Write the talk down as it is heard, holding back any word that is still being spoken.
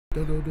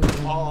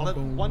All at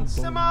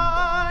once am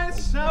I,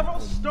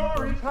 several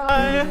stories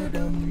high.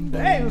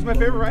 Hey, who's my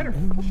favorite writer?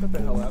 Shut the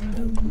hell up.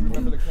 You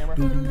remember the camera?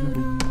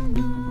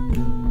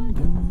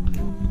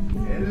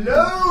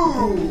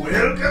 Hello!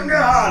 Welcome to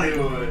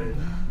Hollywood!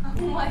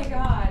 Oh my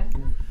god.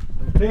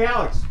 Hey,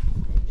 Alex.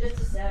 Just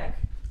a sec.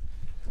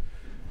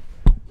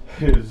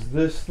 Is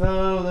this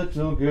the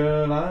little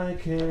girl I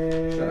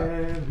can? Shut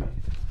up.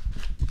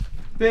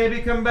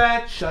 Baby, come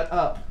back. Shut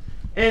up.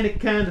 Any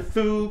kind of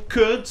fool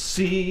could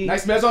see.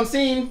 Nice mise en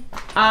scene.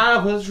 I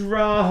was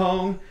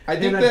wrong. I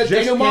think and the I just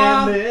denouement.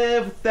 can't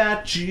live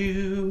without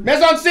you.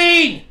 Mise en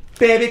scene!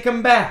 Baby,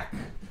 come back.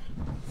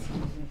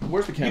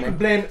 Where's the You camera? can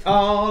blame it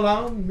all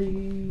on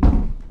me.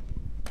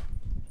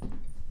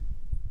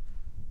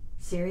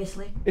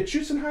 Seriously? It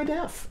shoots in high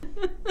def.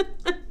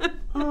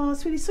 Oh,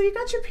 sweetie, so you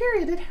got your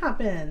period. It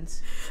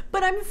happens.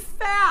 But I'm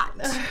fat.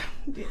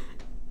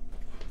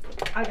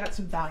 I got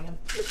some Valium.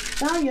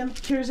 Valium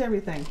cures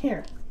everything.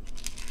 Here.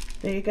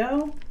 There you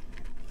go.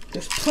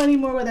 There's plenty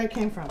more where that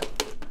came from.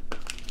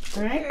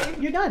 All right?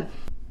 Okay. You're done.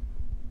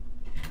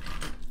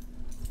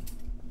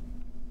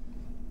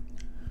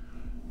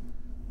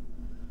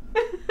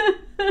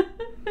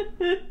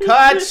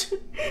 Cut!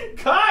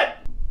 Cut!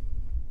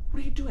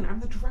 What are you doing? I'm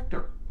the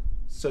director.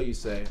 So you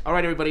say. All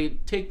right, everybody,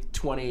 take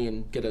 20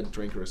 and get a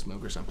drink or a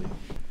smoke or something.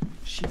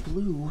 She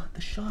blew the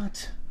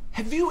shot.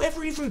 Have you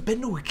ever even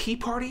been to a key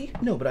party?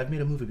 No, but I've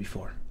made a movie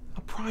before.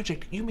 A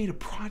project? You made a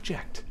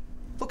project.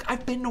 Look,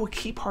 I've been to a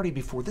key party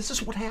before. This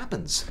is what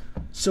happens.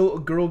 So a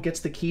girl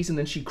gets the keys and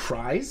then she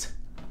cries?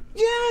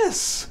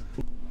 Yes!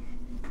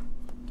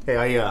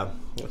 Hey, I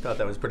thought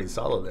that was pretty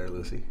solid there,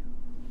 Lucy.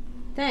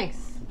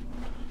 Thanks.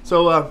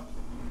 So,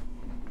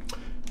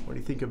 what do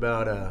you think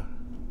about a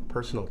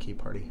personal key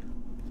party?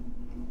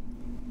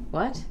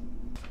 What?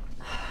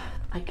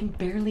 I can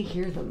barely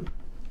hear them.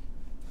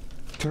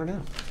 Turn it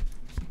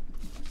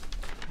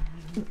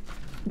out.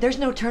 There's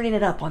no turning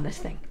it up on this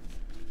thing.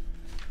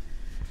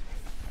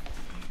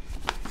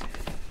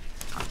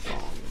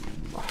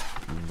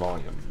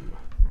 Volume.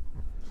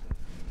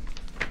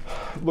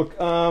 Look,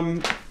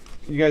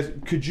 you guys,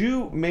 could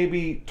you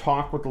maybe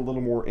talk with a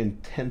little more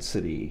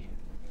intensity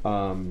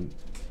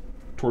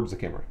towards the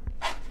camera?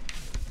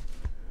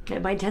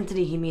 And by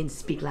intensity, he means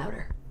speak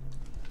louder.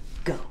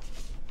 Go.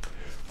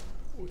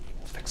 We'll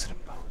fix it in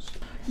post.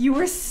 You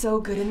were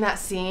so good in that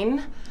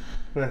scene.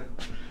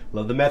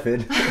 Love the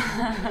method.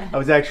 I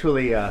was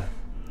actually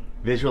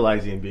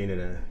visualizing being in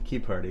a key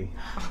party.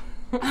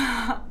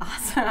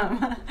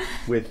 Awesome.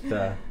 With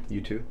you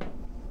two.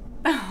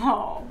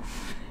 Oh.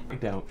 I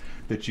doubt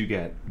that you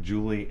get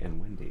Julie and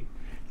Wendy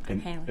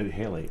and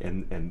Haley.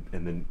 and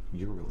then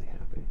you're really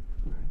happy.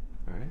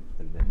 All right?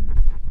 And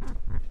then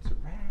it's a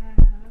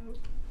wrap.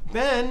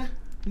 Ben,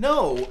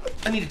 no.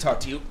 I need to talk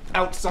to you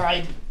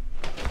outside.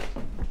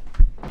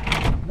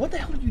 What the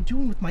hell are you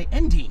doing with my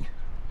ending?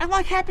 I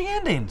like happy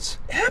endings.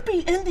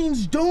 Happy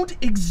endings don't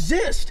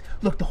exist.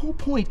 Look, the whole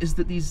point is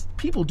that these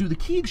people do the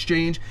key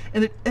exchange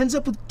and it ends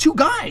up with two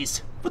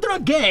guys. But they're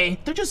not gay,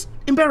 they're just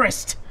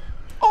embarrassed.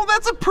 Oh,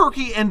 that's a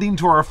perky ending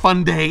to our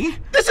fun day.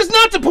 This is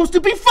not supposed to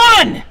be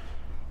fun!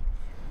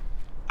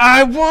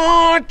 I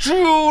want you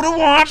to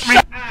want me.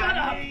 Shut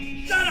up!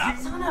 Shut up!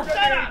 Son of Shut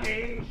up!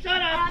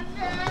 Shut up!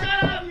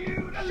 Shut up!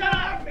 You shut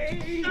up!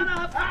 Shut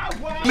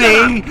up!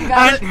 Me. You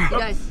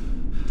guys,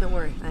 don't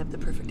worry. I have the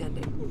perfect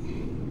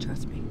ending.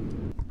 Trust me.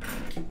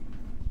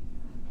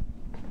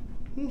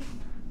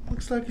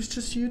 Looks like it's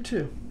just you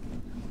two.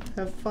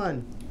 Have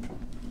fun.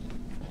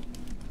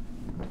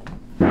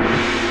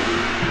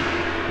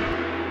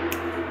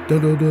 Da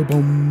da da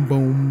boom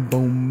boom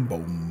boom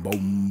boom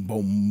boom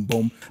boom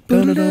boom.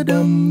 Da da da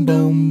dum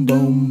dum